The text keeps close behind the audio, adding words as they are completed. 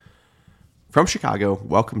From Chicago,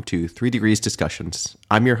 welcome to 3 Degrees Discussions.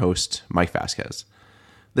 I'm your host, Mike Vasquez.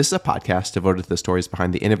 This is a podcast devoted to the stories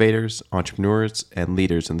behind the innovators, entrepreneurs, and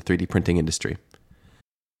leaders in the 3D printing industry.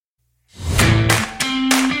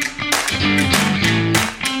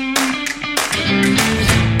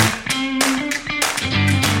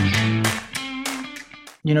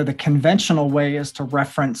 The conventional way is to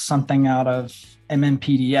reference something out of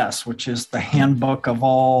MMPDS, which is the handbook of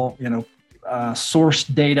all, source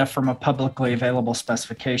data from a publicly available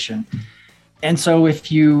specification. And so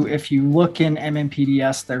if you look in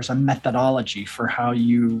MMPDS, there's a methodology for how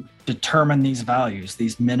you determine these values,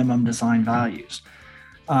 these minimum design values.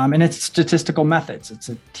 And it's statistical methods. It's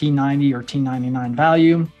a T90 or T99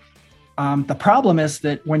 value. The problem is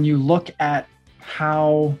that when you look at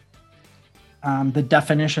how the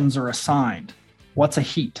definitions are assigned, what's a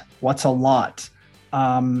heat, what's a lot,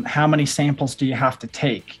 how many samples do you have to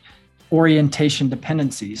take, orientation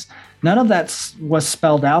dependencies. None of that was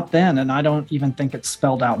spelled out then, and I don't even think it's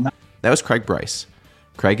spelled out now. That was Craig Bryce.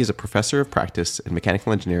 Craig is a professor of practice in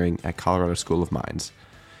mechanical engineering at Colorado School of Mines.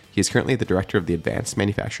 He is currently the director of the Advanced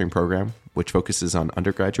Manufacturing Program, which focuses on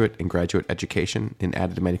undergraduate and graduate education in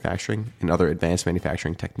additive manufacturing and other advanced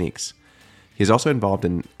manufacturing techniques. He is also involved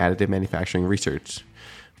in additive manufacturing research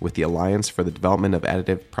with the Alliance for the Development of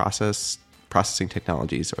Additive Processing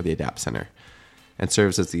Technologies, or the ADAPT Center, and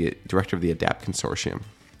serves as the director of the ADAPT Consortium.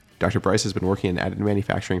 Dr. Bryce has been working in additive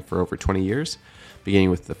manufacturing for over 20 years,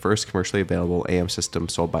 beginning with the first commercially available AM system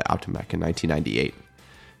sold by Optimec in 1998.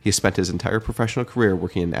 He has spent his entire professional career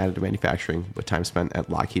working in additive manufacturing, with time spent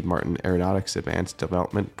at Lockheed Martin Aeronautics Advanced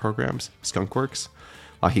Development Programs, Skunk Works,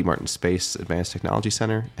 Lockheed Martin Space Advanced Technology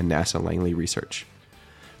Center, and NASA Langley Research.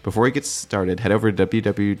 Before he gets started, head over to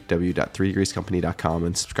www.3degreescompany.com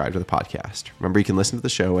and subscribe to the podcast. Remember, you can listen to the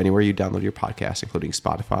show anywhere you download your podcast, including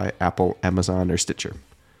Spotify, Apple, Amazon, or Stitcher.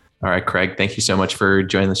 All right, Craig, thank you so much for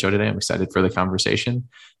joining the show today. I'm excited for the conversation.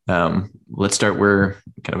 Let's start where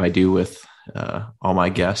I do with all my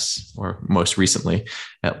guests, or most recently,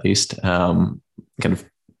 at least. Tell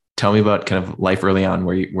me about life early on.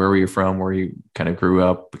 Where were you from? Where you grew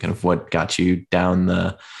up? What got you down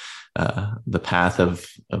the path of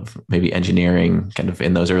maybe engineering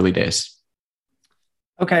in those early days?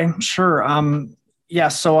 Okay, sure.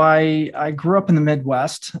 So I grew up in the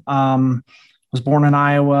Midwest. Was born in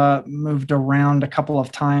Iowa, moved around a couple of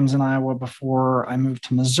times in Iowa before I moved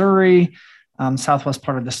to Missouri, southwest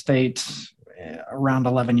part of the state, around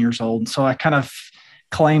 11 years old. So I kind of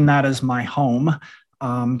claim that as my home,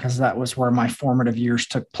 because that was where my formative years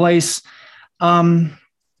took place. In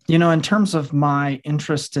terms of my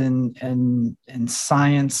interest in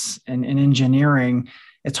science and in engineering,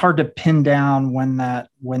 it's hard to pin down when that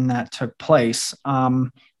took place. I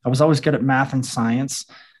was always good at math and science.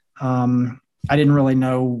 I didn't really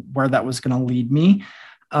know where that was going to lead me.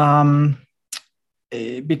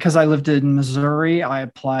 Because I lived in Missouri, I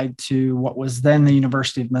applied to what was then the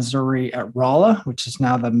University of Missouri at Rolla, which is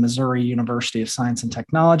now the Missouri University of Science and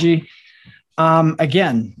Technology.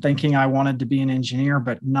 Again, thinking I wanted to be an engineer,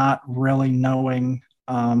 but not really knowing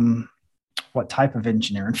what type of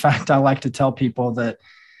engineer. In fact, I like to tell people that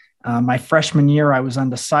my freshman year, I was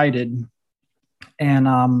undecided,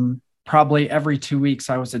 and probably every 2 weeks,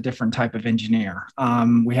 I was a different type of engineer.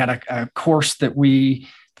 We had a course that we,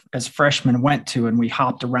 as freshmen, went to, and we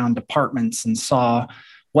hopped around departments and saw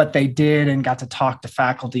what they did and got to talk to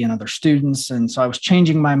faculty and other students. And so I was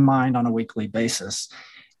changing my mind on a weekly basis.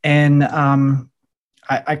 And the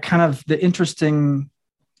interesting,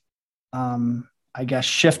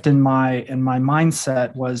 shift in my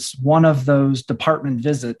mindset was one of those department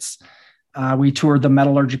visits. We toured the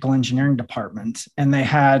metallurgical engineering department, and they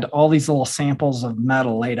had all these little samples of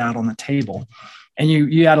metal laid out on the table. And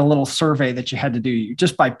you had a little survey that you had to do.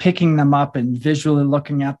 Just by picking them up and visually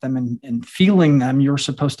looking at them and feeling them, you were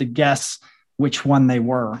supposed to guess which one they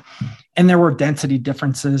were. And there were density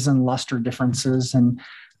differences and luster differences. And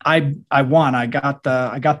I won. I got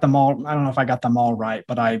them all. I don't know if I got them all right,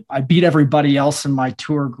 but I beat everybody else in my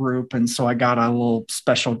tour group. And so I got a little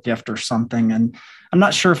special gift or something. And I'm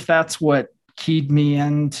not sure if that's what keyed me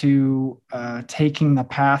into taking the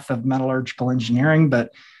path of metallurgical engineering,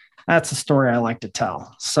 but that's a story I like to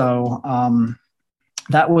tell. So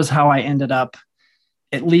that was how I ended up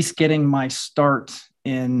at least getting my start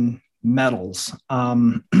in metals.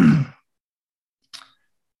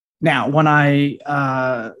 Now, when I,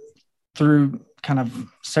 through kind of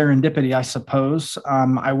serendipity, I suppose,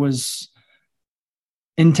 I was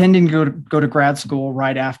intending to go to grad school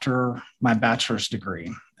right after my bachelor's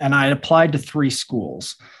degree. And I applied to 3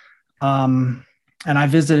 schools. And I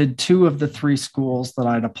visited two of the three schools that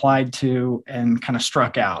I'd applied to and kind of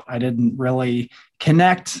struck out. I didn't really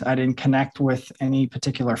connect. I didn't connect with any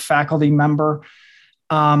particular faculty member.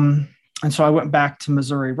 Um, and so I went back to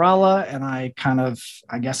Missouri Rolla, and I kind of,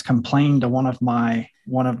 I guess, complained to one of my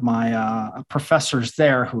professors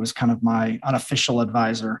there, who was kind of my unofficial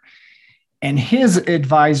advisor. And his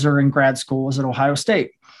advisor in grad school was at Ohio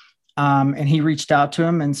State. And he reached out to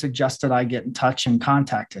him and suggested I get in touch and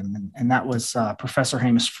contact him. And that was Professor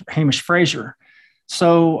Hamish Frazier.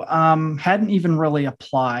 So hadn't even really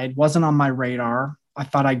applied, wasn't on my radar. I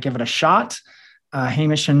thought I'd give it a shot.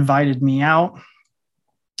 Hamish invited me out.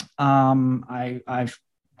 I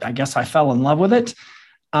guess I fell in love with it.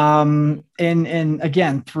 And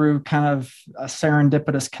again, through kind of a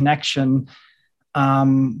serendipitous connection,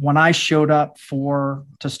 when I showed up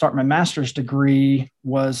to start my master's degree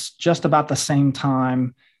was just about the same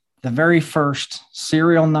time the very first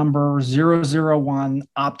serial number 001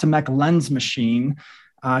 Optimec lens machine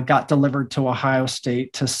got delivered to Ohio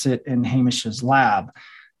State to sit in Hamish's lab.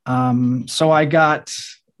 So I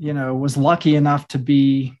was lucky enough to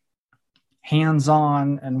be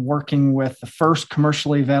hands-on and working with the first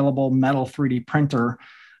commercially available metal 3D printer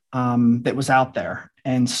that was out there.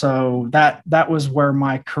 And so that was where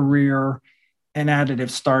my career in additive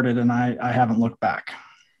started, and I haven't looked back.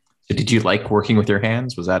 So did you like working with your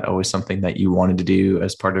hands? Was that always something that you wanted to do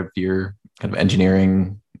as part of your kind of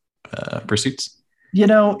engineering pursuits?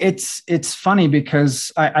 It's funny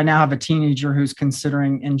because I now have a teenager who's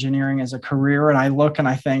considering engineering as a career, and I look and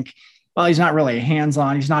I think, well, he's not really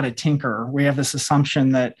hands-on. He's not a tinker. We have this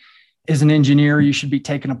assumption that as an engineer, you should be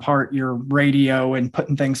taking apart your radio and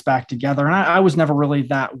putting things back together. And I was never really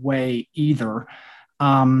that way either.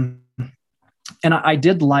 And I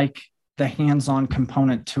did like the hands-on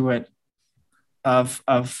component to it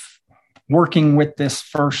of working with this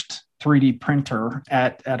first 3D printer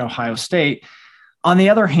at Ohio State. On the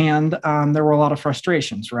other hand, there were a lot of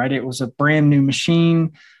frustrations, right? It was a brand new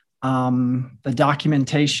machine. The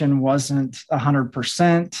documentation wasn't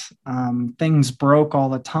 100%. Things broke all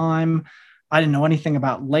the time. I didn't know anything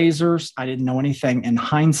about lasers. I didn't know anything in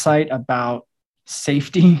hindsight about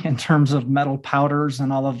safety in terms of metal powders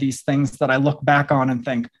and all of these things that I look back on and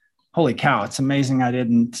think, holy cow, it's amazing I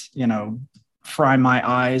didn't, fry my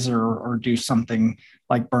eyes or do something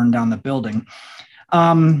like burn down the building.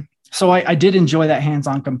 So I did enjoy that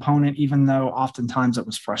hands-on component, even though oftentimes it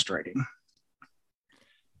was frustrating.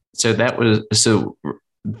 So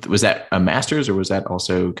was that a master's, or was that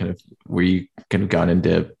also kind of where you kind of gone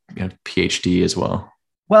into PhD as well?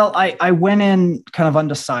 Well, I went in kind of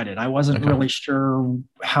undecided. I wasn't really sure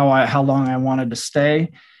how long I wanted to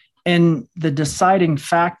stay. And the deciding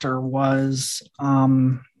factor was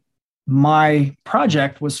my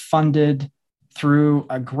project was funded through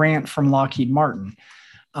a grant from Lockheed Martin.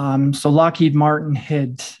 So Lockheed Martin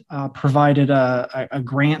had provided a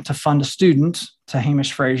grant to fund a student, to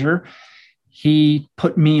Hamish Frazier. He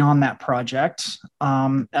put me on that project.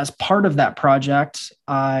 As part of that project,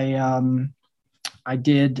 I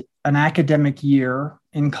did an academic year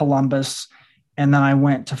in Columbus, and then I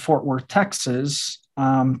went to Fort Worth, Texas,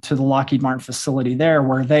 to the Lockheed Martin facility there,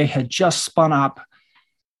 where they had just spun up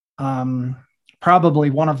probably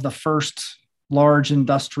one of the first large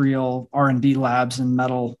industrial R&D labs in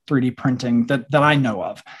metal 3D printing that I know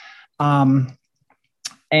of.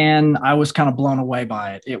 And I was kind of blown away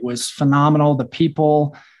by it. It was phenomenal. The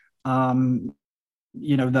people, the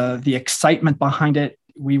excitement behind it.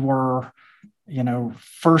 We were,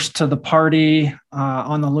 first to the party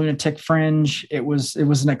on the lunatic fringe. It was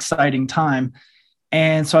an exciting time.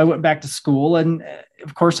 And so I went back to school, and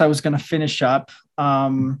of course I was going to finish up.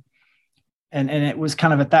 And it was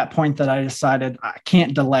kind of at that point that I decided I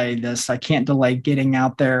can't delay this. I can't delay getting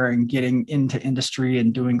out there and getting into industry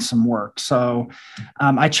and doing some work. So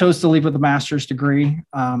I chose to leave with a master's degree.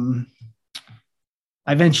 I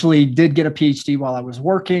eventually did get a PhD while I was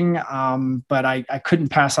working, but I couldn't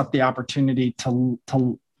pass up the opportunity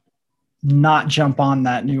to not jump on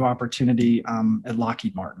that new opportunity at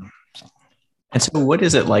Lockheed Martin. And so what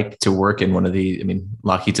is it like to work in one of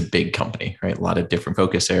Lockheed's a big company, right? A lot of different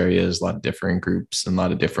focus areas, a lot of different groups, and a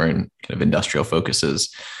lot of different kind of industrial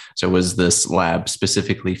focuses. So was this lab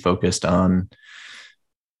specifically focused on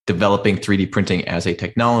developing 3D printing as a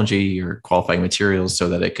technology or qualifying materials so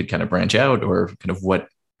that it could kind of branch out, or kind of what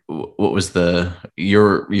was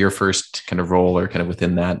your first kind of role, or kind of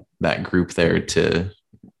within that group there to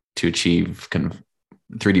achieve kind of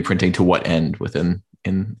 3D printing to what end within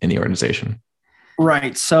in the organization?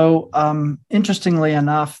 Right. So interestingly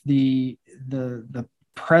enough, the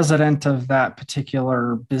president of that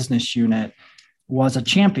particular business unit was a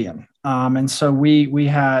champion. And so we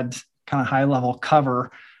had kind of high level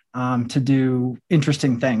cover to do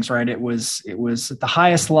interesting things, right? It was at the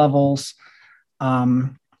highest levels.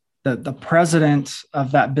 The president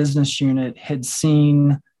of that business unit had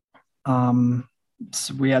seen,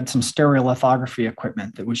 so we had some stereolithography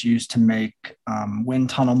equipment that was used to make wind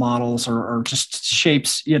tunnel models or just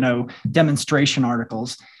shapes, demonstration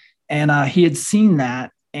articles. And he had seen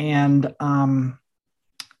that. And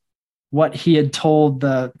what he had told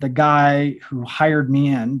the guy who hired me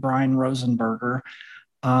in, Brian Rosenberger,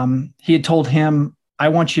 he had told him, I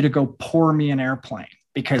want you to go pour me an airplane,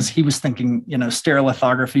 because he was thinking,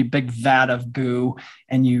 stereolithography, big vat of goo,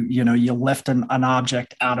 and you lift an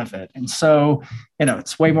object out of it. And so,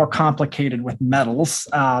 it's way more complicated with metals,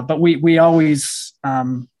 but we always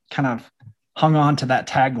kind of hung on to that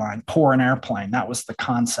tagline, pour an airplane. That was the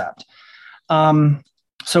concept.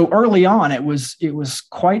 So early on, it was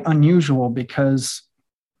quite unusual because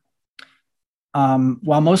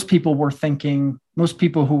while most people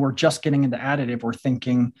who were just getting into additive were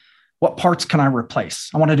thinking, what parts can I replace?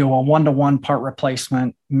 I want to do a 1-to-1 part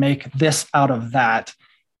replacement, make this out of that,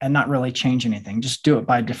 and not really change anything. Just do it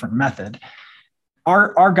by a different method.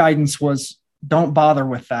 Our guidance was, don't bother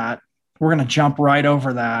with that. We're going to jump right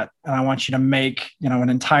over that, and I want you to make an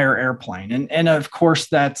entire airplane. And of course,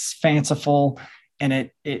 that's fanciful, and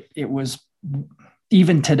it was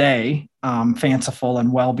even today fanciful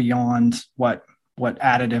and well beyond what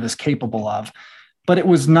additive is capable of. But it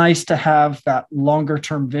was nice to have that longer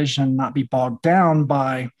term vision, not be bogged down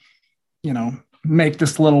by, make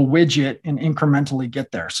this little widget and incrementally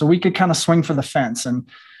get there. So we could kind of swing for the fence. And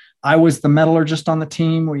I was the metallurgist on the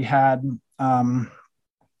team. We had the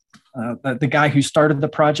guy who started the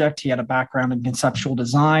project. He had a background in conceptual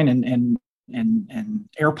design and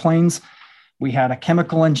airplanes. We had a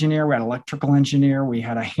chemical engineer, we had an electrical engineer, we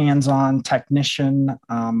had a hands-on technician,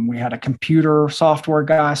 we had a computer software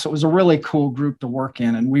guy. So it was a really cool group to work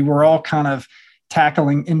in. And we were all kind of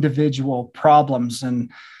tackling individual problems.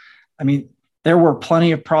 And I mean, there were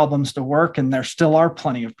plenty of problems to work, and there still are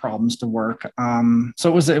plenty of problems to work.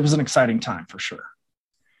 So it was an exciting time for sure.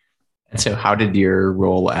 And so how did your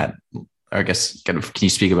role can you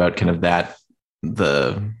speak about kind of that,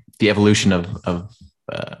 the evolution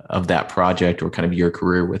of that project, or kind of your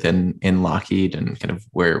career within Lockheed, and kind of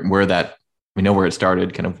where that, we know where it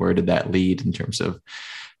started, kind of where did that lead in terms of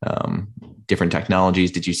different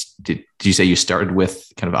technologies? Did you say you started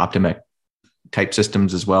with kind of Optimec type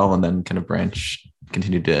systems as well, and then kind of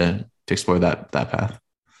continued to explore that path?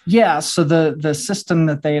 Yeah. So the system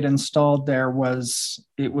that they had installed there was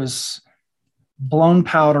blown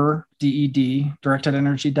powder, DED, directed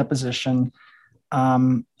energy deposition,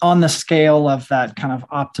 on the scale of that kind of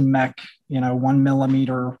Optimec, 1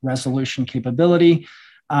 millimeter resolution capability.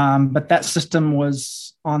 But that system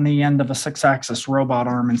was on the end of a 6-axis robot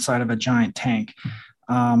arm inside of a giant tank,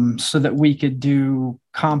 so that we could do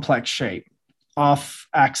complex shape,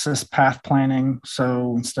 off-axis path planning.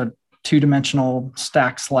 So instead of 2-dimensional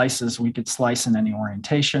stack slices, we could slice in any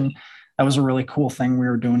orientation. That was a really cool thing we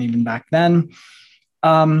were doing even back then.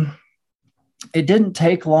 It didn't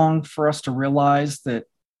take long for us to realize that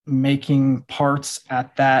making parts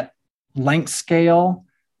at that length scale,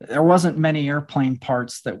 there wasn't many airplane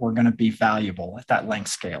parts that were going to be valuable at that length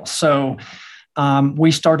scale. So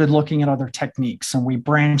we started looking at other techniques, and we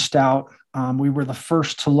branched out. We were the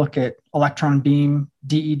first to look at electron beam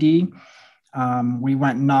DED. We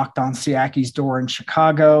went and knocked on Siaki's door in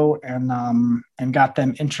Chicago and got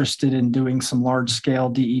them interested in doing some large scale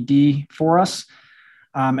DED for us.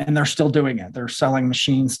 And they're still doing it. They're selling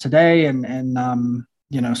machines today.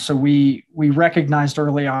 So we recognized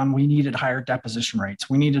early on we needed higher deposition rates.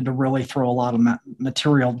 We needed to really throw a lot of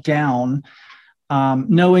material down,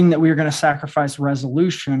 knowing that we were going to sacrifice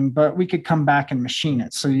resolution, but we could come back and machine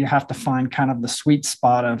it. So you have to find kind of the sweet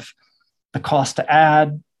spot of the cost to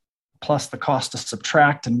add plus the cost to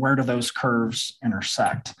subtract, and where do those curves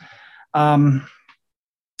intersect.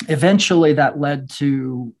 Eventually that led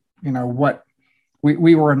to, what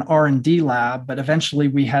we were an R&D lab, but eventually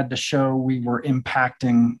we had to show we were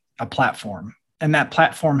impacting a platform. And that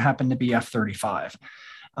platform happened to be F-35.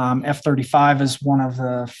 F-35 is one of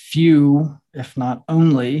the few, if not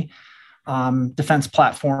only, defense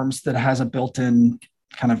platforms that has a built-in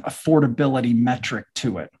kind of affordability metric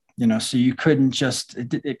to it. So you couldn't just,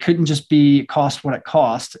 it couldn't just be cost what it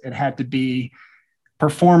cost. It had to be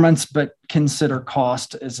performance, but consider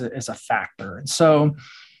cost as a factor. And so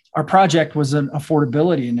our project was an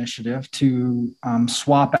affordability initiative to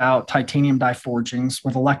swap out titanium die forgings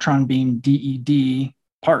with electron beam DED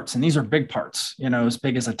parts. And these are big parts, as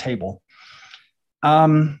big as a table.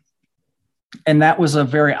 And that was a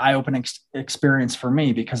very eye-opening experience for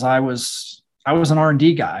me, because I was an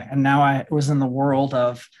R&D guy, and now I was in the world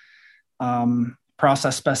of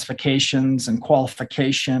process specifications and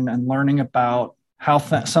qualification, and learning about how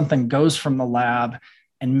something goes from the lab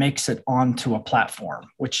and makes it onto a platform,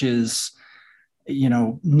 which is,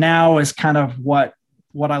 now is kind of what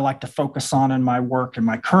I like to focus on in my work in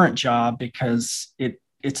my current job, because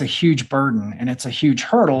it's a huge burden and it's a huge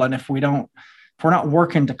hurdle. And if we're not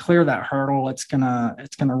working to clear that hurdle, it's gonna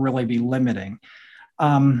really be limiting.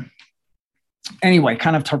 Anyway,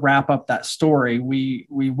 kind of to wrap up that story, we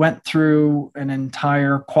went through an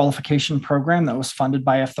entire qualification program that was funded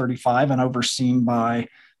by F-35 and overseen by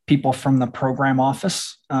people from the program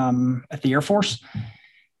office at the Air Force,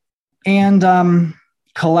 and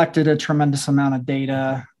collected a tremendous amount of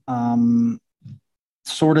data,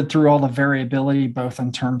 sorted through all the variability, both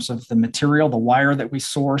in terms of the material, the wire that we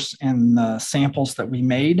source, and the samples that we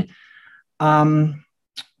made.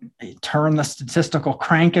 Turn the statistical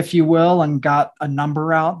crank, if you will, and got a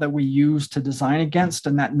number out that we used to design against.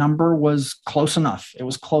 And that number was close enough. It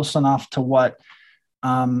was close enough to what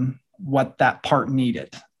that part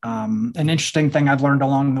needed. An interesting thing I've learned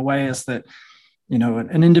along the way is that,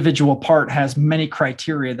 an individual part has many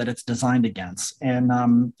criteria that it's designed against.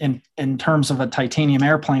 And in terms of a titanium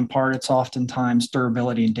airplane part, it's oftentimes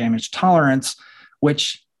durability and damage tolerance,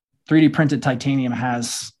 which 3D printed titanium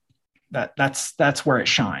has. That's where it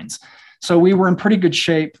shines. So we were in pretty good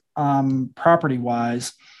shape property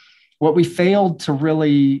wise. What we failed to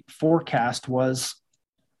really forecast was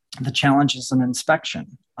the challenges in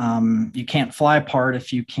inspection. You can't fly a part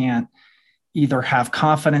if you can't either have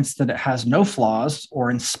confidence that it has no flaws,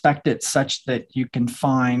 or inspect it such that you can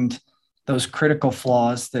find those critical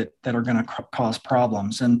flaws that are going to cause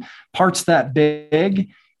problems. And parts that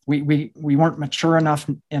big, we weren't mature enough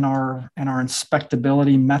in our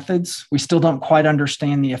inspectability methods. We still don't quite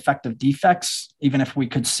understand the effect of defects. Even if we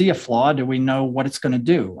could see a flaw, do we know what it's going to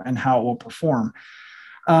do and how it will perform?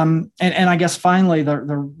 And I guess finally,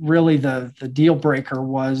 the deal breaker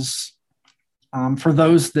was for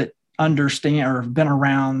those that understand or have been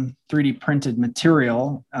around 3D printed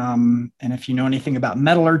material. And if you know anything about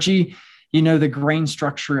metallurgy, the grain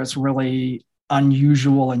structure is really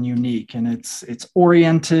unusual and unique, and it's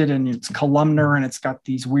oriented and it's columnar and it's got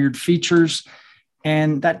these weird features,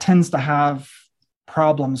 and that tends to have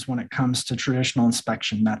problems when it comes to traditional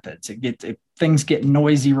inspection methods. Things get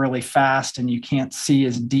noisy really fast, and you can't see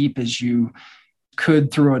as deep as you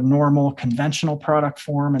could through a normal conventional product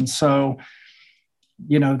form. And so,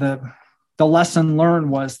 the lesson learned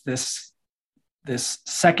was this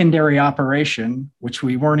secondary operation, which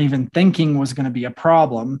we weren't even thinking was going to be a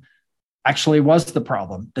problem, actually was the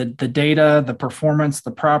problem. The data, the performance,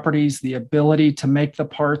 the properties, the ability to make the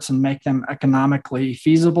parts and make them economically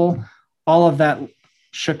feasible, all of that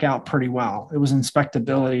shook out pretty well. It was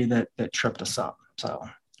inspectability that tripped us up. So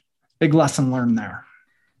big lesson learned there.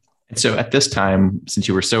 And so at this time, since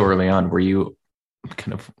you were so early on, were you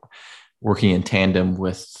kind of working in tandem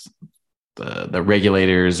with the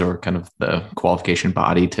regulators or kind of the qualification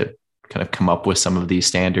body to kind of come up with some of these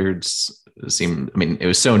standards? It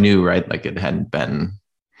was so new, right? Like it hadn't been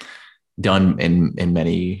done in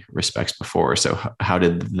many respects before. So how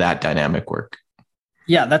did that dynamic work?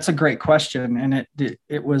 Yeah, that's a great question. And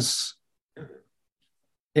it was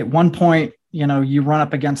at one point, you run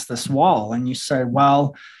up against this wall and you say,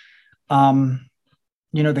 well,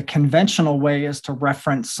 the conventional way is to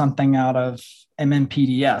reference something out of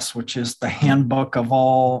MMPDS, which is the handbook of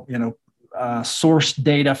all, source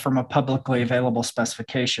data from a publicly available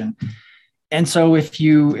specification. And so if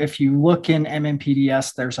you look in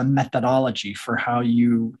MMPDS, there's a methodology for how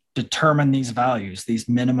you determine these values, these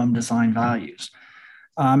minimum design values.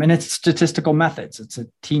 And it's statistical methods. It's a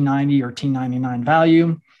T90 or T99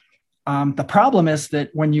 value. The problem is that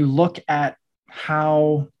when you look at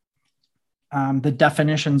how the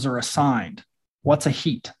definitions are assigned, what's a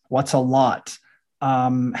heat, what's a lot,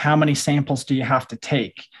 how many samples do you have to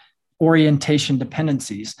take, orientation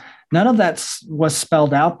dependencies, none of that was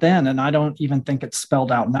spelled out then. And I don't even think it's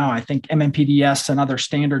spelled out now. I think MMPDS and other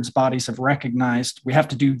standards bodies have recognized we have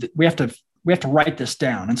to write this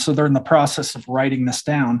down. And so they're in the process of writing this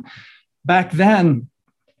down. Back then,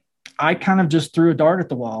 I kind of just threw a dart at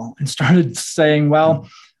the wall and started saying, well,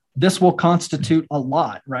 this will constitute a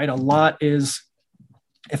lot, right? A lot is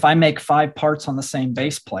if I make 5 parts on the same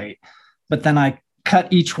base plate, but then I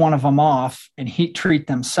cut each one of them off and heat treat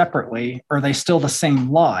them separately, are they still the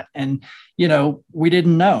same lot? And, we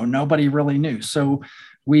didn't know. Nobody really knew. So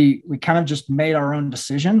we kind of just made our own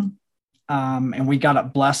decision. And we got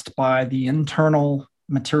it blessed by the internal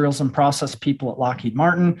materials and process people at Lockheed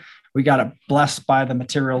Martin. We got it blessed by the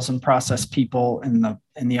materials and process people in the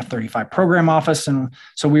F-35 program office. And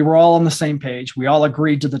so we were all on the same page. We all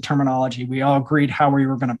agreed to the terminology. We all agreed how we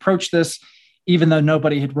were going to approach this, even though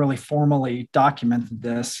nobody had really formally documented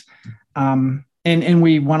this. And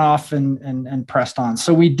we went off and pressed on.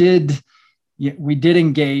 So we did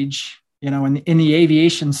engage, in the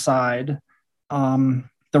aviation side.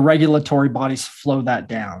 The regulatory bodies flow that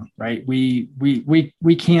down, right? We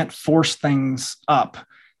can't force things up.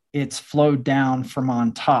 It's flowed down from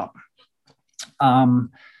on top.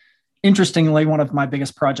 Interestingly, one of my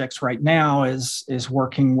biggest projects right now is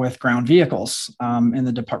working with ground vehicles in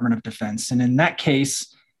the Department of Defense. And in that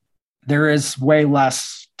case, there is way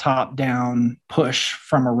less top-down push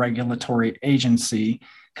from a regulatory agency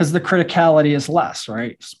because the criticality is less,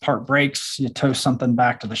 right? Part breaks, you tow something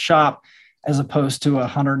back to the shop, as opposed to a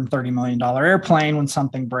 $130 million airplane. When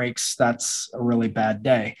something breaks, that's a really bad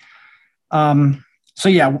day. So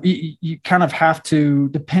yeah, you kind of have to,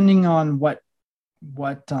 depending on what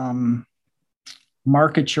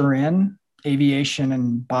market you're in, aviation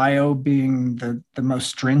and bio being the most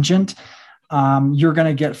stringent, you're going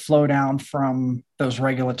to get flow down from those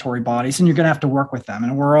regulatory bodies, and you're going to have to work with them.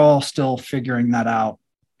 And we're all still figuring that out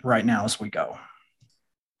right now as we go.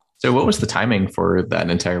 So what was the timing for that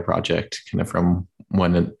entire project, kind of from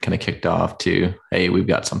when it kind of kicked off to, hey, we've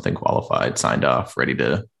got something qualified, signed off, ready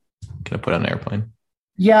to kind of put on an airplane?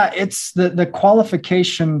 Yeah, it's the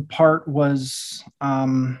qualification part was,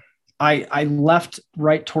 I left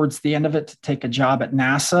right towards the end of it to take a job at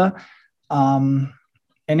NASA. And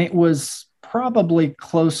it was probably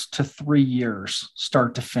close to 3 years,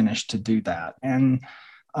 start to finish, to do that. And,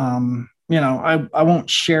 I won't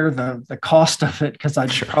share the cost of it because I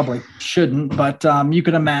probably shouldn't, but you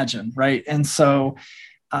can imagine, right? And so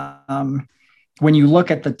when you look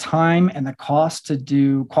at the time and the cost to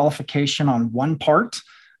do qualification on one part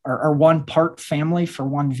or one part family for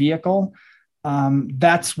one vehicle,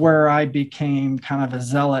 that's where I became kind of a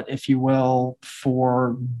zealot, if you will,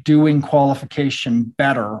 for doing qualification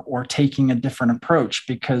better or taking a different approach,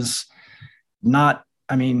 because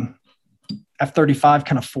F-35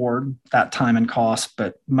 can afford that time and cost,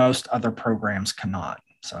 but most other programs cannot.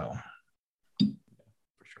 So.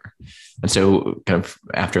 For sure. And so kind of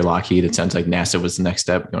after Lockheed, it sounds like NASA was the next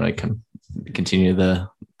step. You want to continue the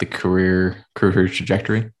career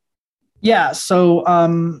trajectory? Yeah.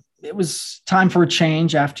 So it was time for a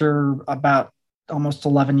change after about almost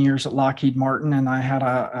 11 years at Lockheed Martin. And I had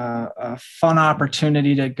a fun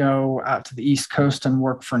opportunity to go out to the East Coast and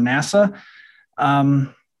work for NASA.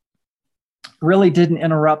 Really didn't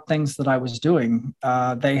interrupt things that I was doing.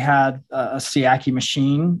 They had a SEACI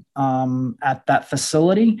machine at that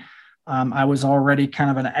facility. I was already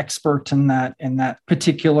kind of an expert in that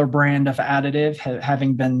particular brand of additive,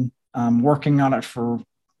 having been working on it for,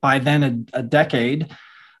 by then, a decade,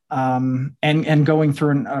 and going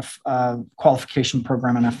through a qualification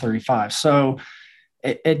program in F-35. So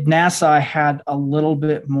at NASA, I had a little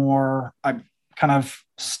bit more, I kind of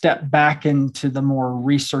stepped back into the more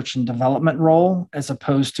research and development role, as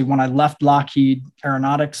opposed to when I left Lockheed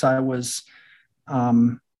Aeronautics, I was,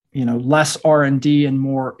 less R&D and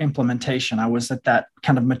more implementation. I was at that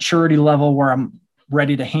kind of maturity level where I'm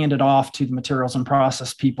ready to hand it off to the materials and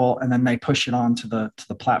process people, and then they push it on to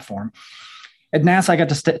the platform. At NASA, I got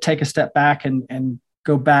to take a step back and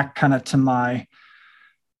go back kind of to my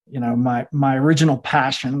original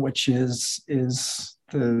passion, which is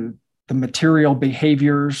the material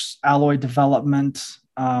behaviors, alloy development,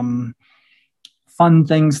 fun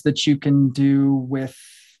things that you can do with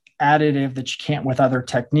additive that you can't with other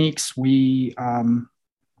techniques. We,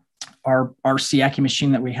 our SEACI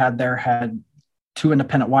machine that we had there had 2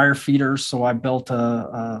 independent wire feeders. So I built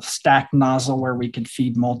a stacked nozzle where we could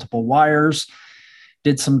feed multiple wires,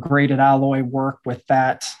 did some graded alloy work with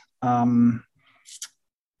that. My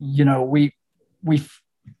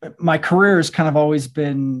career has kind of always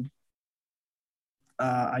been,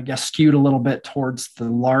 skewed a little bit towards the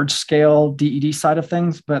large scale DED side of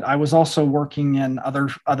things, but I was also working in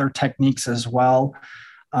other techniques as well.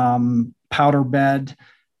 Powder bed,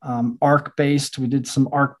 arc based. We did some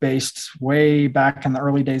arc based way back in the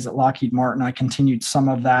early days at Lockheed Martin. I continued some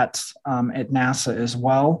of that at NASA as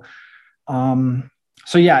well.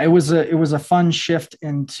 So yeah, it was a fun shift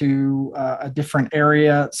into a different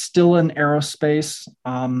area, still in aerospace.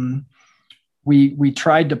 We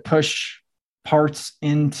tried to push parts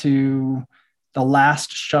into the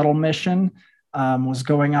last shuttle mission, was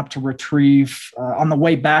going up to retrieve, on the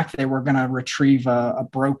way back, they were going to retrieve a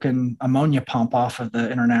broken ammonia pump off of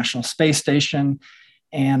the International Space Station.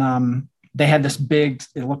 And they had this big,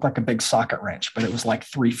 it looked like a big socket wrench, but it was like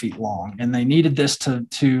 3 feet long. And they needed this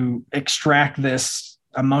to extract this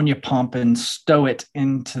ammonia pump and stow it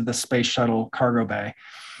into the space shuttle cargo bay.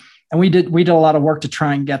 And we did a lot of work to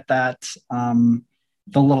try and get that,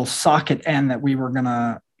 the little socket end that we were going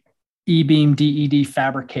to E-beam DED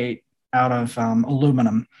fabricate out of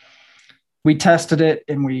aluminum. We tested it,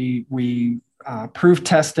 and we proof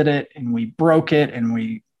tested it, and we broke it, and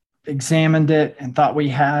we examined it and thought we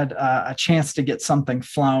had a chance to get something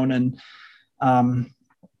flown. And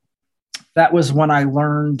that was when I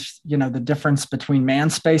learned, the difference between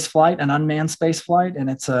manned space flight and unmanned space flight. And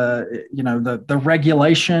it's the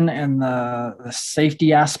regulation and the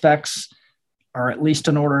safety aspects are at least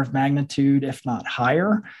an order of magnitude, if not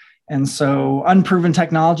higher. And so unproven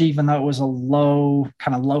technology, even though it was a low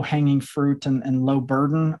hanging fruit and low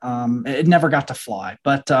burden, it never got to fly.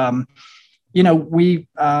 But, we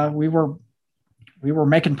were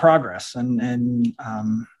making progress and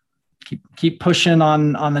keep pushing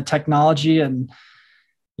on the technology. And,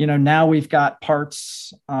 now we've got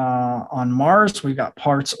parts on Mars, we've got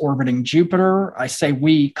parts orbiting Jupiter. I say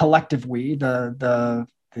we, collective we, the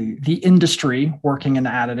industry working in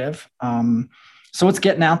additive. So it's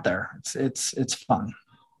getting out there. It's fun.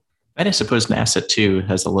 And I suppose NASA too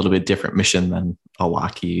has a little bit different mission than a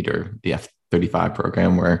Lockheed or the F-35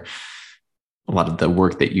 program, where a lot of the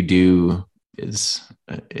work that you do is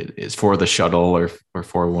for the shuttle or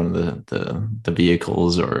for one of the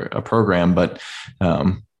vehicles or a program. But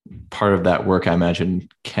part of that work, I imagine,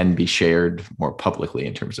 can be shared more publicly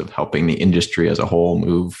in terms of helping the industry as a whole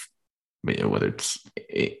move, whether it's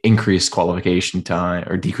increased qualification time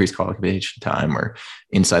or decreased qualification time or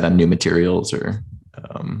insight on new materials or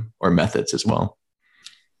methods as well.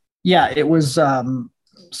 Yeah, it was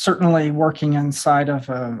certainly working inside of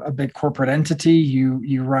a big corporate entity.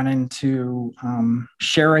 You run into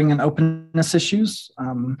sharing and openness issues.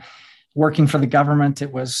 Working for the government,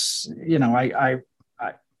 it was,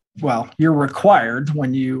 well, you're required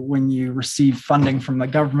when you receive funding from the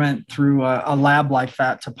government through a lab like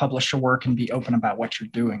that to publish your work and be open about what you're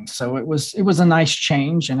doing. So it was a nice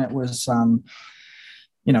change, and it was,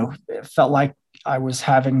 it felt like I was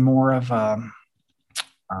having more of a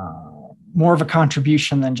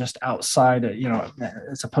contribution than just outside,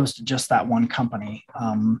 as opposed to just that one company.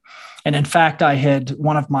 And in fact, I had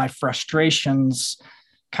one of my frustrations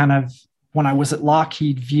kind of when I was at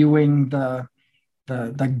Lockheed viewing the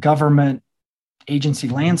government agency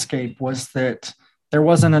landscape was that there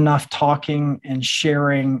wasn't enough talking and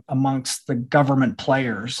sharing amongst the government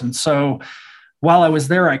players. And so while I was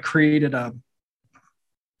there, I created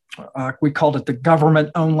we called it the government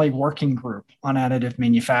only working group on additive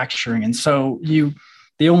manufacturing. And so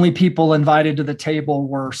the only people invited to the table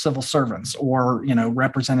were civil servants or,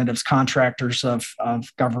 representatives, contractors of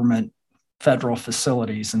government federal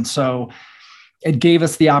facilities. And so it gave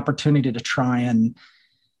us the opportunity to try and,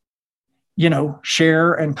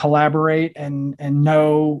 share and collaborate and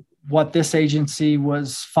know what this agency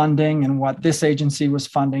was funding and what this agency was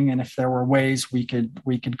funding. And if there were ways we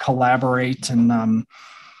could collaborate. And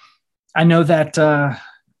I know that,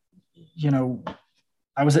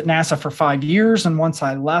 I was at NASA for 5 years, and once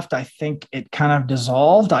I left, I think it kind of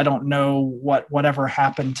dissolved. I don't know whatever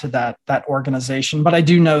happened to that organization, but I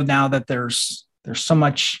do know now that there's so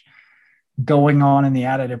much going on in the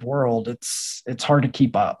additive world. It's hard to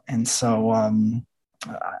keep up. And so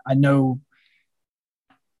I know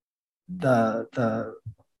the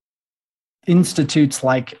institutes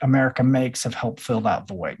like America Makes have helped fill that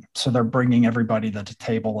void. So they're bringing everybody to the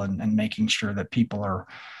table and making sure that people are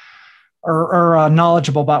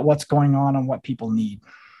knowledgeable about what's going on and what people need.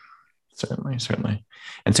 Certainly.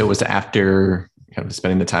 And so it was after kind of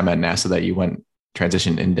spending the time at NASA that you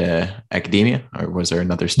transitioned into academia, or was there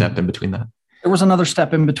another step in between that? There was another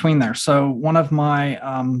step in between there. So one of my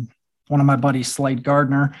buddies, Slade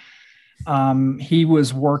Gardner, he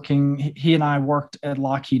and I worked at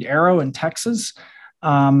Lockheed Aero in Texas,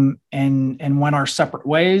 and went our separate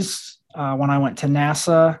ways when I went to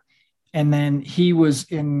NASA. And then he was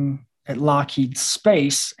at Lockheed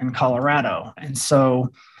Space in Colorado. And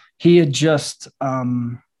so he had just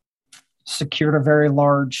secured a very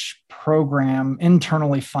large program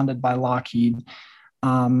internally funded by Lockheed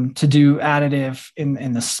to do additive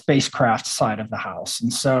in the spacecraft side of the house.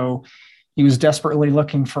 And so he was desperately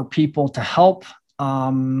looking for people to help.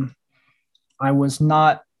 I was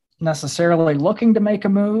not necessarily looking to make a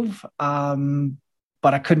move,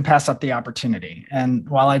 but I couldn't pass up the opportunity. And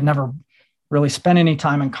while I'd never really spent any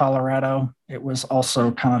time in Colorado, it was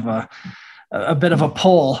also kind of a bit of a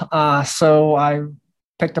pull. So I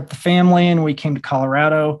picked up the family and we came to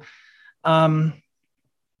Colorado.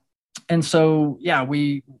 And so, yeah,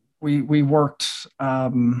 we worked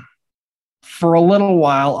for a little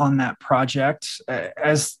while on that project,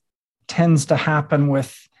 as tends to happen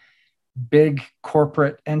with big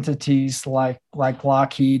corporate entities like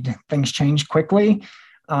Lockheed. Things change quickly,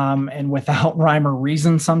 and without rhyme or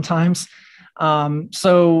reason sometimes.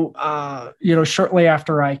 Shortly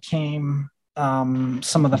after I came,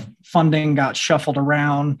 some of the funding got shuffled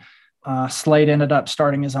around. Slade ended up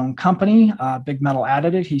starting his own company, Big Metal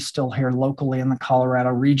Additive. He's still here locally in the Colorado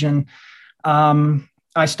region.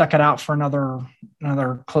 I stuck it out for another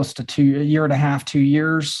close to a year and a half, 2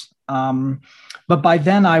 years. But by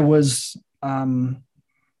then I was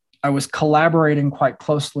collaborating quite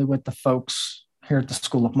closely with the folks here at the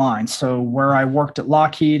School of Mines. So where I worked at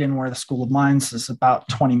Lockheed and where the School of Mines is about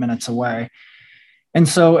 20 minutes away. And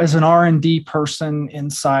so as an R&D person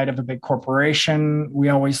inside of a big corporation, we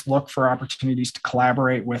always look for opportunities to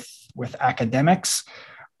collaborate with academics.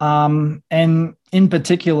 And in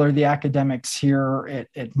particular, the academics here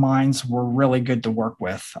at Mines were really good to work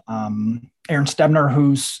with. Aaron Stebner,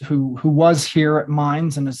 who was here at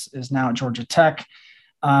Mines and is now at Georgia Tech,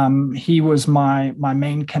 he was my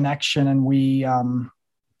main connection, and we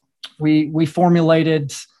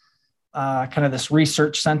formulated kind of this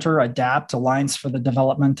research center, ADAPT, Alliance for the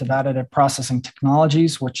Development of Additive Processing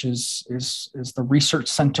Technologies, which is the research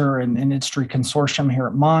center and industry consortium here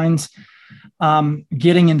at Mines.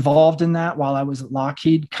 Getting involved in that while I was at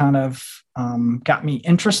Lockheed kind of got me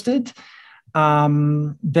interested.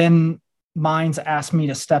 Then Mines asked me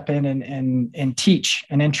to step in and teach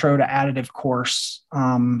an intro to additive course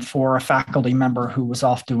for a faculty member who was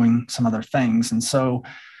off doing some other things. And so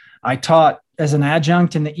I taught as an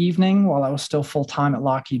adjunct in the evening while I was still full-time at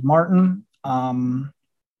Lockheed Martin.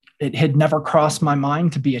 It had never crossed my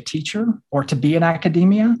mind to be a teacher or to be in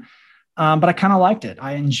academia, but I kind of liked it.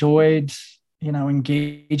 I enjoyed,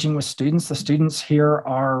 engaging with students. The students here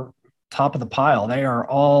are top of the pile. They are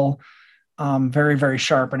all very, very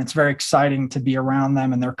sharp, and it's very exciting to be around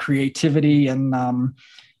them and their creativity and,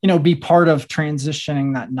 be part of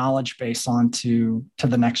transitioning that knowledge base onto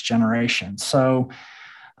the next generation. So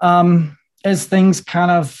as things kind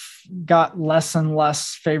of got less and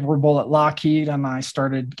less favorable at Lockheed, and I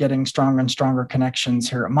started getting stronger and stronger connections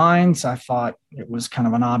here at Mines, I thought it was kind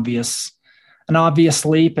of an obvious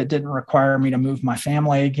leap. It didn't require me to move my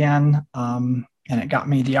family again, and it got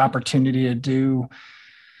me the opportunity to do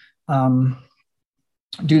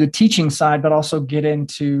the teaching side, but also get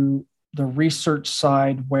into the research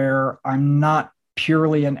side where I'm not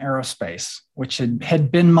purely in aerospace, which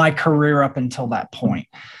had been my career up until that point.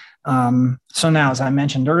 So now, as I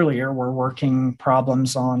mentioned earlier, we're working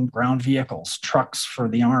problems on ground vehicles, trucks for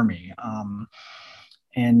the Army.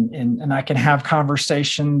 And I can have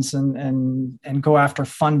conversations and go after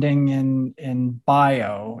funding in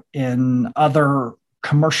bio, in other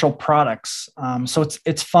commercial products. So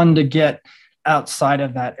it's fun to get outside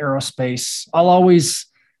of that aerospace.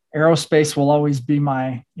 Aerospace will always be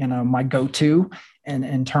my go-to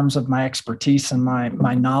in terms of my expertise and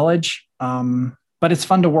my knowledge. But it's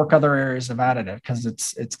fun to work other areas of additive because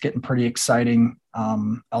it's getting pretty exciting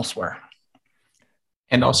elsewhere.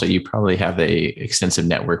 And also, you probably have a extensive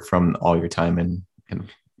network from all your time in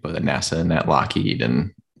both at NASA and at Lockheed,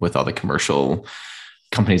 and with all the commercial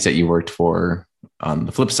companies that you worked for. On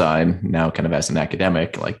the flip side, now kind of as an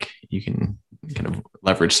academic, like you can kind of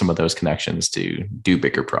leverage some of those connections to do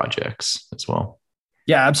bigger projects as well.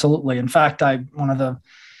 Yeah, absolutely. In fact, one of the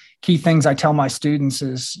key things I tell my students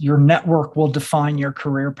is your network will define your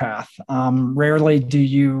career path. Rarely do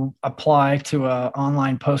you apply to an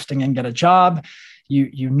online posting and get a job.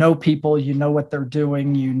 You know people, you know what they're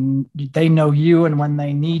doing, they know you, and when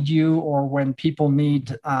they need you or when people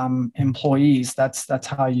need employees, that's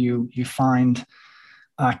how you find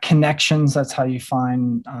connections. That's how you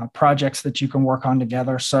find projects that you can work on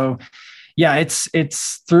together. So yeah,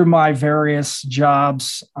 it's through my various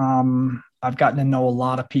jobs. I've gotten to know a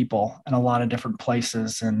lot of people in a lot of different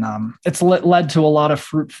places, and it's led to a lot of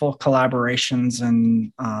fruitful collaborations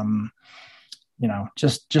and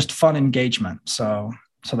just fun engagement. So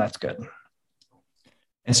that's good.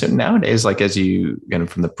 And so nowadays, like as you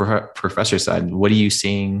from the professor side, what are you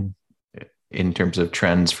seeing in terms of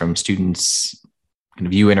trends from students kind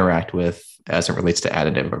of you interact with as it relates to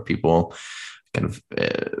additive? Are people kind of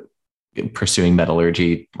pursuing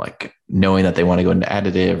metallurgy, like knowing that they want to go into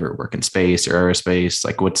additive or work in space or aerospace?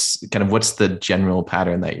 Like what's the general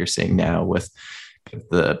pattern that you're seeing now with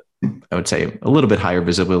I would say a little bit higher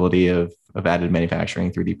visibility of additive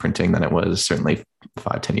manufacturing, 3D printing than it was certainly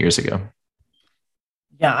 5-10 years ago?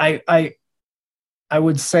 Yeah, I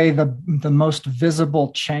would say the most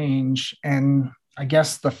visible change, and I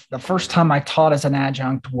guess the first time I taught as an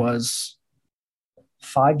adjunct was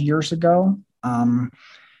 5 years ago.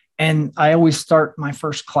 And I always start my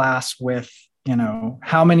first class with,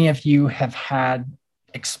 how many of you have had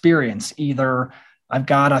experience? Either I've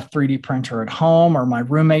got a 3D printer at home, or my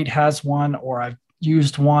roommate has one, or I've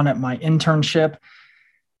used one at my internship.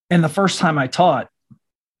 And the first time I taught,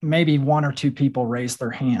 maybe one or two people raised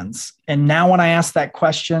their hands. And now when I ask that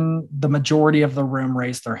question, the majority of the room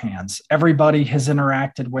raised their hands. Everybody has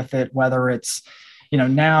interacted with it, whether it's,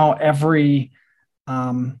 now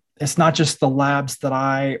it's not just the labs that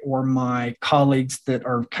I or my colleagues that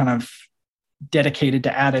are kind of dedicated to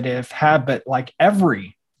additive have, but like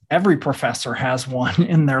every professor has one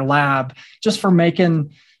in their lab just for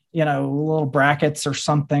making, little brackets or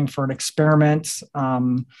something for an experiment.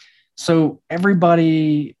 So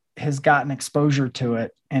everybody has gotten exposure to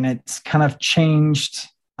it, and it's kind of changed.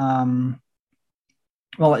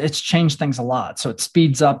 It's changed things a lot. So it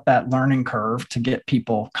speeds up that learning curve to get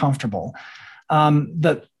people comfortable.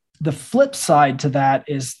 The flip side to that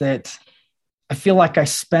is that I feel like I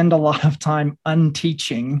spend a lot of time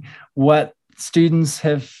unteaching what students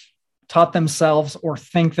have taught themselves or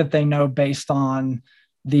think that they know based on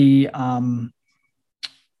the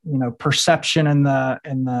perception and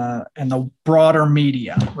the broader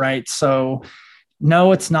media, right? So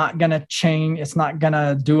no, it's not going to change. It's not going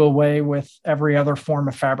to do away with every other form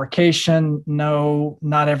of fabrication. No,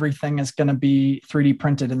 not everything is going to be 3D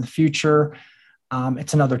printed in the future.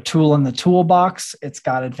 It's another tool in the toolbox. It's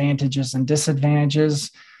got advantages and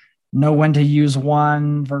disadvantages. Know when to use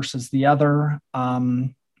one versus the other.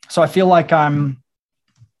 So I feel like I'm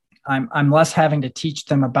less having to teach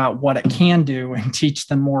them about what it can do and teach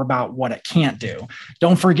them more about what it can't do.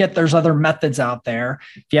 Don't forget there's other methods out there.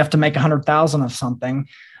 If you have to make 100,000 of something,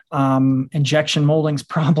 injection molding is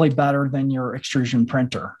probably better than your extrusion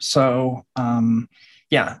printer. So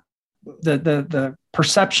the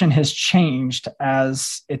perception has changed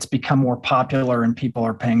as it's become more popular and people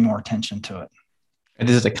are paying more attention to it. And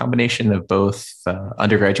is it a combination of both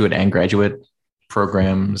undergraduate and graduate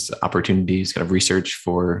programs, opportunities, kind of research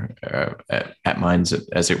for at Minds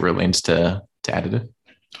as it relates to additive?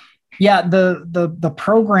 Yeah, the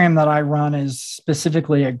program that I run is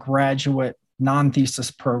specifically a graduate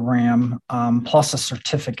non-thesis program plus a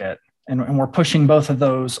certificate. And we're pushing both of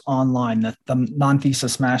those online. The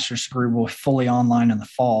non-thesis master's degree will be fully online in the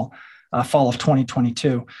fall of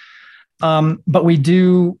 2022. But we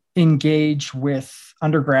do engage with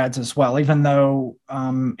undergrads as well, even though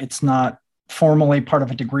it's not formally part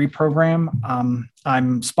of a degree program.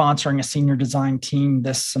 I'm sponsoring a senior design team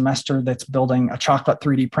this semester that's building a chocolate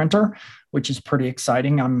 3D printer, which is pretty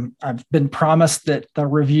exciting. I've been promised that the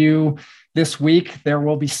review this week, there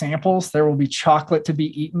will be samples, there will be chocolate to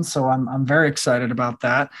be eaten. So I'm very excited about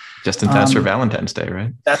that. Just in time for Valentine's Day,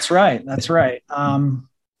 right? That's right.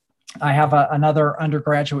 I have another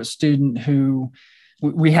undergraduate student who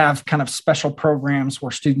we have kind of special programs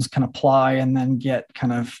where students can apply and then get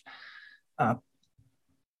kind of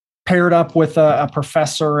paired up with a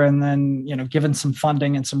professor and then, given some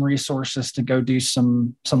funding and some resources to go do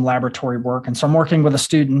some laboratory work. And so I'm working with a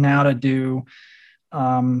student now to do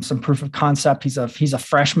some proof of concept. He's a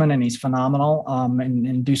freshman and he's phenomenal,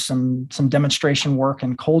 and do some demonstration work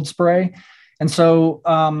in cold spray. And so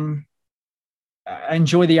I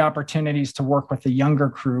enjoy the opportunities to work with the younger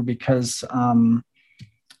crew because,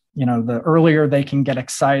 the earlier they can get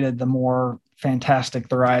excited, the more fantastic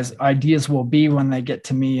their ideas will be when they get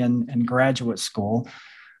to me in graduate school.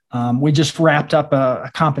 We just wrapped up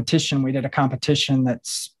a competition. We did a competition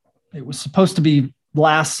it was supposed to be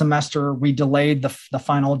last semester. We delayed the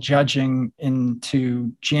final judging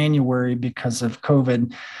into January because of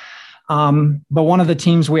COVID. But one of the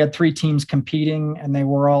teams, we had 3 teams competing, and they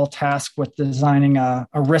were all tasked with designing a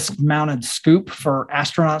wrist-mounted scoop for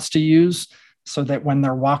astronauts to use, so that when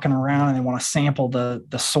they're walking around and they want to sample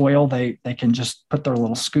the soil, they can just put their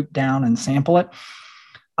little scoop down and sample it.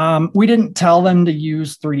 We didn't tell them to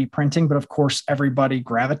use 3D printing, but of course, everybody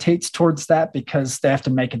gravitates towards that because they have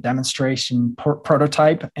to make a demonstration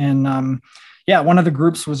prototype. And one of the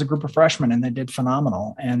groups was a group of freshmen, and they did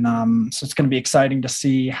phenomenal. And so it's going to be exciting to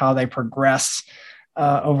see how they progress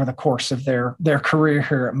over the course of their career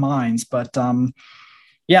here at Minds. But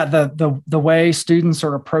the way students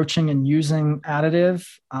are approaching and using additive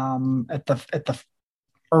at the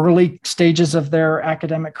early stages of their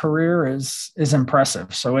academic career is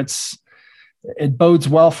impressive. So it bodes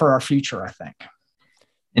well for our future, I think.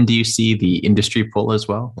 And do you see the industry pull as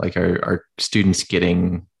well? Like are students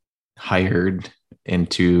getting hired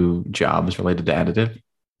into jobs related to additive?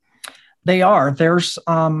 They are. There's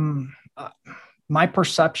my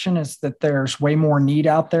perception is that there's way more need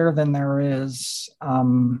out there than there is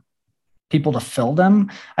people to fill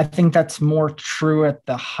them. I think that's more true at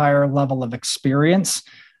the higher level of experience,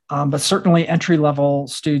 but certainly entry level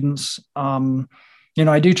students.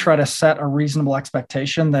 I do try to set a reasonable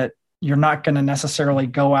expectation that you're not going to necessarily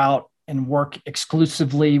go out and work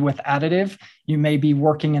exclusively with additive. You may be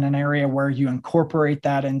working in an area where you incorporate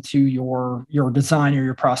that into your design or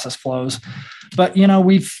your process flows. But,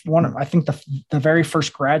 I think the very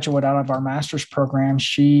first graduate out of our master's program,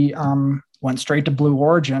 she went straight to Blue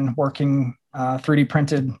Origin working 3D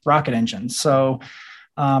printed rocket engines. So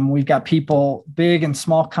we've got people, big and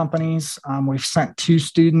small companies. We've sent 2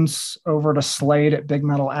 students over to Slade at Big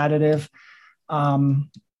Metal Additive.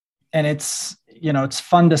 And it's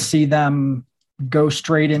fun to see them go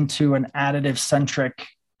straight into an additive centric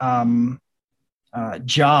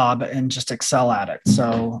job and just excel at it.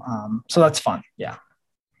 So that's fun. Yeah.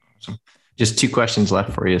 Awesome. Just 2 questions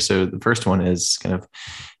left for you. So the first one is kind of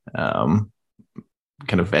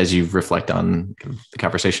as you reflect on kind of the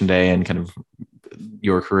conversation today and kind of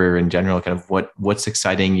your career in general, kind of what's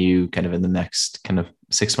exciting you kind of in the next kind of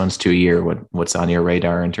 6 months to a year, what's on your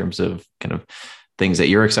radar in terms of kind of things that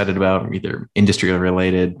you're excited about, either industry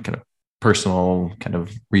related, kind of personal kind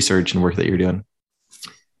of research and work that you're doing?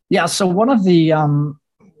 Yeah. So one of the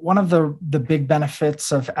big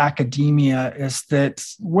benefits of academia is that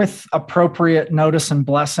with appropriate notice and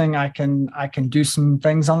blessing, I can do some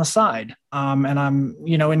things on the side. And I'm,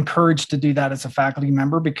 encouraged to do that as a faculty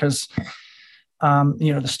member because,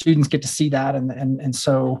 the students get to see that. And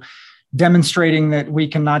so demonstrating that we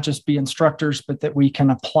can not just be instructors, but that we can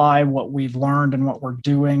apply what we've learned and what we're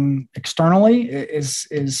doing externally is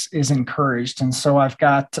encouraged. And so I've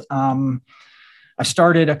got, I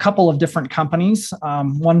started a couple of different companies,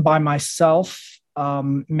 one by myself,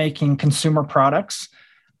 making consumer products.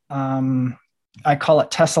 I call it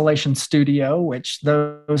Tessellation Studio, which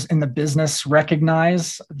those in the business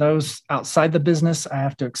recognize. Those outside the business, I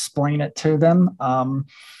have to explain it to them.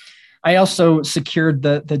 I also secured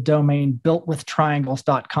the domain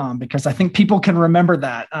builtwithtriangles.com because I think people can remember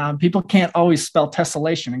that. People can't always spell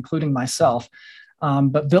tessellation, including myself,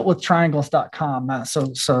 but builtwithtriangles.com.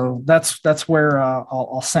 So that's where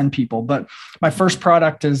I'll send people. But my first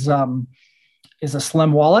product is a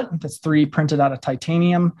slim wallet that's 3D printed out of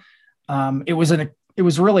titanium. It was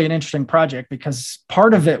really an interesting project because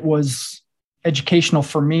part of it was educational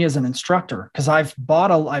for me as an instructor because I've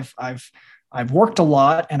worked a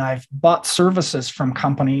lot and I've bought services from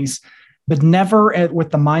companies, but never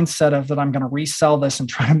with the mindset of that I'm going to resell this and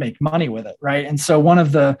try to make money with it. Right. And so one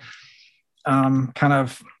of the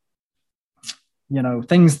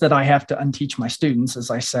things that I have to unteach my students,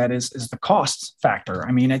 as I said, is the cost factor.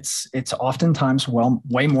 I mean, it's oftentimes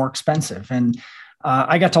way more expensive. And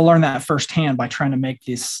I got to learn that firsthand by trying to make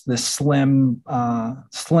this slim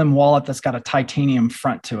wallet that's got a titanium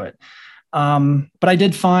front to it. But I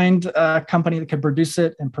did find a company that could produce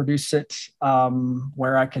it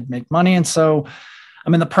where I could make money. And so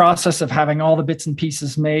I'm in the process of having all the bits and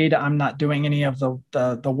pieces made. I'm not doing any of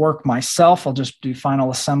the work myself. I'll just do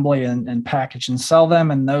final assembly and package and sell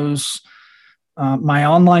them. And those, my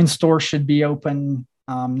online store should be open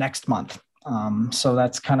next month. So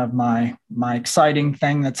that's kind of my exciting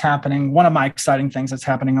thing that's happening. One of my exciting things that's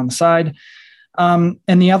happening on the side. And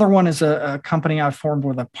the other one is a company I formed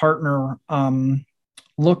with a partner,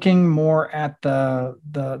 looking more at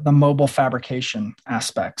the mobile fabrication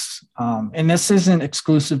aspects. And this isn't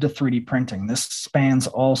exclusive to 3D printing. This spans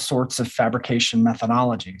all sorts of fabrication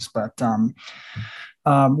methodologies. But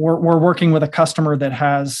we're working with a customer that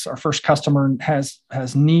our first customer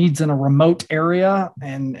has needs in a remote area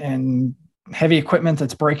and heavy equipment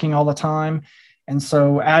that's breaking all the time. And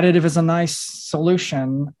so additive is a nice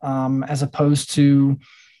solution as opposed to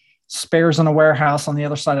spares in a warehouse on the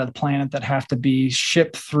other side of the planet that have to be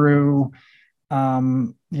shipped through,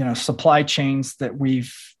 supply chains that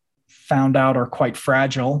we've found out are quite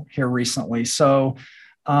fragile here recently. So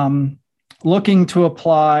looking to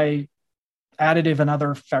apply additive and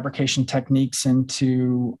other fabrication techniques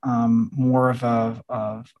into more of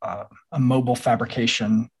a mobile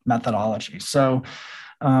fabrication methodology. So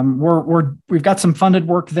we've got some funded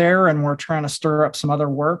work there and we're trying to stir up some other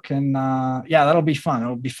work and that'll be fun.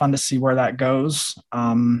 It'll be fun to see where that goes.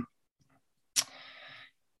 Lots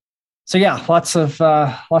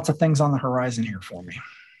of things on the horizon here for me.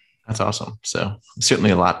 That's awesome. So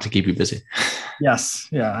certainly a lot to keep you busy. Yes.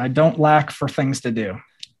 Yeah. I don't lack for things to do.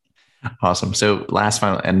 Awesome. So last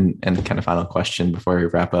final and kind of final question before we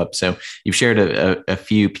wrap up. So you've shared a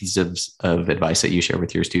few pieces of advice that you share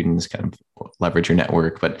with your students, kind of leverage your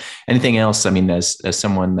network, but anything else? I mean, as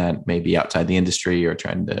someone that may be outside the industry or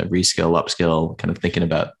trying to reskill, upskill, kind of thinking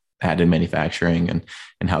about additive manufacturing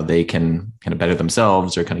and how they can kind of better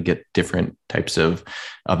themselves or kind of get different types of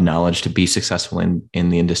knowledge to be successful in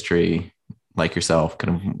the industry like yourself,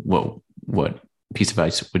 kind of what piece of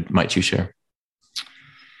advice might you share?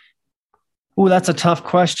 Oh, that's a tough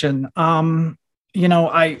question. When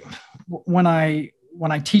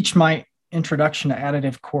I teach my introduction to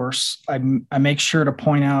additive course, I make sure to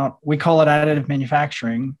point out, we call it additive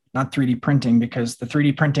manufacturing, not 3D printing, because the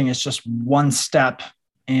 3D printing is just one step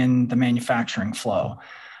in the manufacturing flow.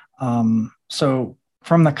 So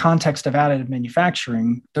from the context of additive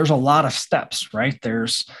manufacturing, there's a lot of steps, right?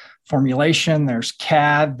 There's formulation, there's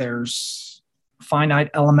CAD, there's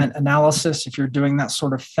finite element analysis, if you're doing that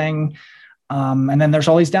sort of thing. And then there's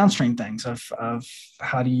all these downstream things of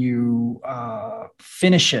how do you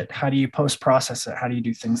finish it? How do you post-process it? How do you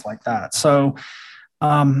do things like that? So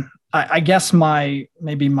I guess my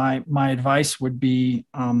advice would be,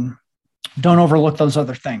 don't overlook those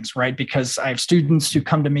other things, right? Because I have students who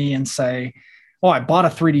come to me and say, oh, I bought a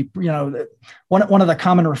 3D, one of the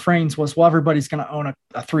common refrains was, well, everybody's going to own a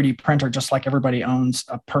 3D printer just like everybody owns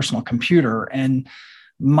a personal computer. And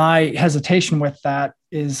my hesitation with that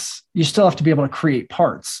is you still have to be able to create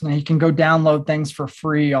parts. Now you can go download things for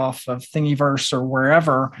free off of Thingiverse or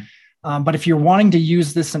wherever. But if you're wanting to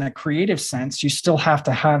use this in a creative sense, you still have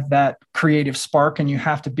to have that creative spark, and you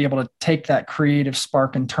have to be able to take that creative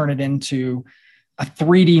spark and turn it into a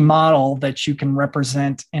 3D model that you can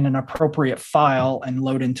represent in an appropriate file and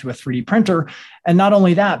load into a 3D printer. And not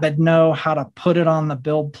only that, but know how to put it on the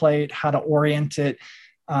build plate, how to orient it,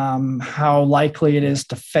 how likely it is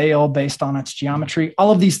to fail based on its geometry.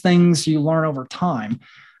 All of these things you learn over time.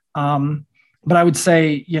 But I would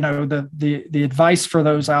say, the advice for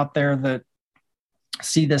those out there that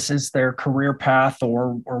see this as their career path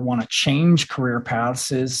or want to change career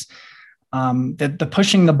paths is that the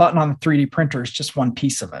pushing the button on the 3D printer is just one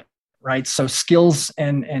piece of it, right? So skills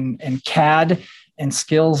and CAD and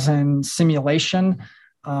skills in simulation,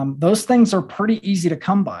 those things are pretty easy to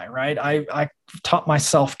come by, right? I taught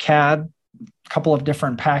myself CAD, a couple of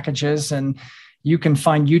different packages, and you can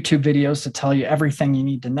find YouTube videos to tell you everything you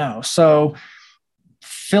need to know. So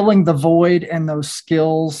filling the void and those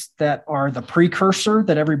skills that are the precursor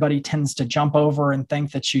that everybody tends to jump over and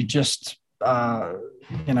think that you just,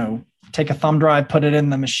 take a thumb drive, put it in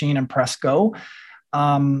the machine and press go.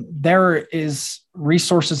 There is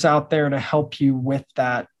resources out there to help you with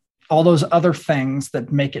that, all those other things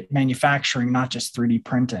that make it manufacturing, not just 3D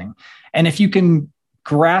printing. And if you can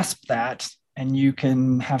grasp that and you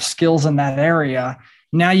can have skills in that area,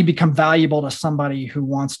 now you become valuable to somebody who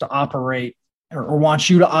wants to operate or wants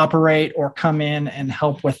you to operate or come in and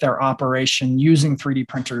help with their operation using 3D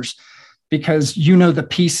printers, because you know the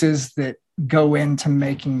pieces that go into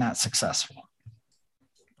making that successful.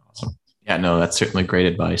 Awesome. Yeah, no, that's certainly great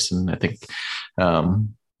advice. And I think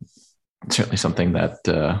certainly something that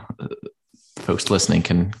folks listening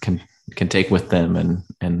can take with them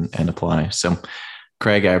and apply. So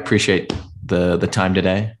Craig, I appreciate the time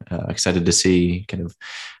today. Excited to see kind of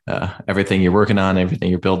everything you're working on, everything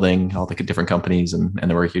you're building, all the different companies and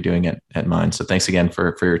the work you're doing at Mind. So thanks again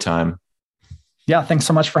for your time. Yeah, thanks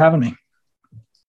so much for having me.